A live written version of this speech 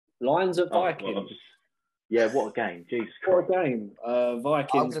Lions at Oh, Vikings. well, yeah, what a game! Jesus What Christ! a game.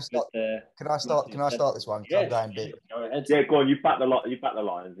 Vikings. Can I start? Can I start this one? Yeah, I'm going big. go ahead. Yeah, go on. You back the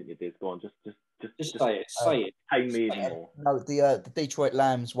Lions in your did. Go on, just say it. Say it. Pain me even more. No, the Detroit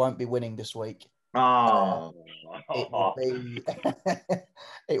Lambs won't be winning this week. Oh, It will be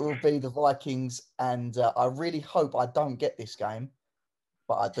it will be the Vikings, and I really hope I don't get this game,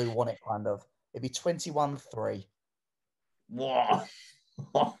 but I do want it kind of. It'd be 21-3. Wow.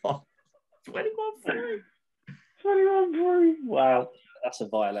 21-3. 21-3. Wow. That's a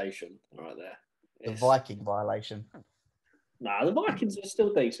violation right there. The Viking violation. Nah, the Vikings are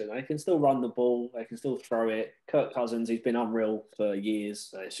still decent. They can still run the ball. They can still throw it. Kirk Cousins, he's been unreal for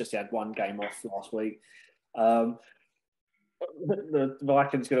years. It's just he had one game off last week. The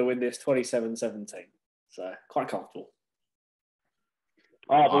Vikings going to win this 27-17. So, quite comfortable.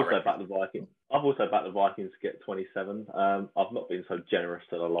 I've also backed the Vikings. I've also backed the Vikings to get 27. I've not been so generous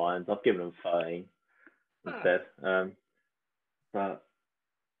to the Lions. I've given them 13 instead. But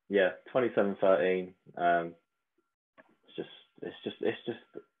yeah, 27-13. It's just.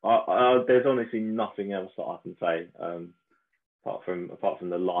 There's honestly nothing else that I can say apart from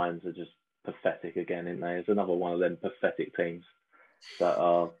the Lions are just pathetic again, isn't they? It's another one of them pathetic teams that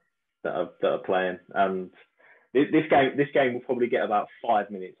are playing. And this game will probably get about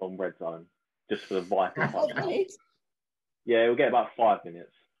 5 minutes on Red Zone just for the Vikings. 5 minutes? Yeah, it'll get about 5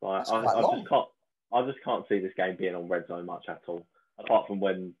 minutes. That's quite long. I just can't see this game being on Red Zone much at all, apart from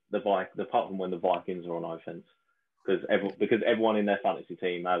when the Vikings are on offense, because everyone in their fantasy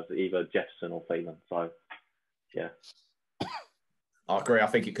team has either Jefferson or Thielen. So, yeah. I agree. I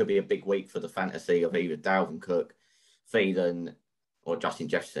think it could be a big week for the fantasy of either Dalvin Cook, Thielen, or Justin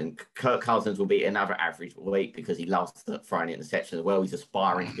Jefferson. Kirk Cousins will be another average week because he loves throwing interceptions as well. He's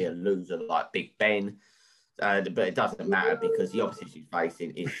aspiring to be a loser like Big Ben. But it doesn't matter because the opposition he's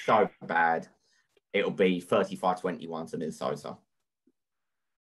facing is so bad. It'll be 35-21 to Minnesota.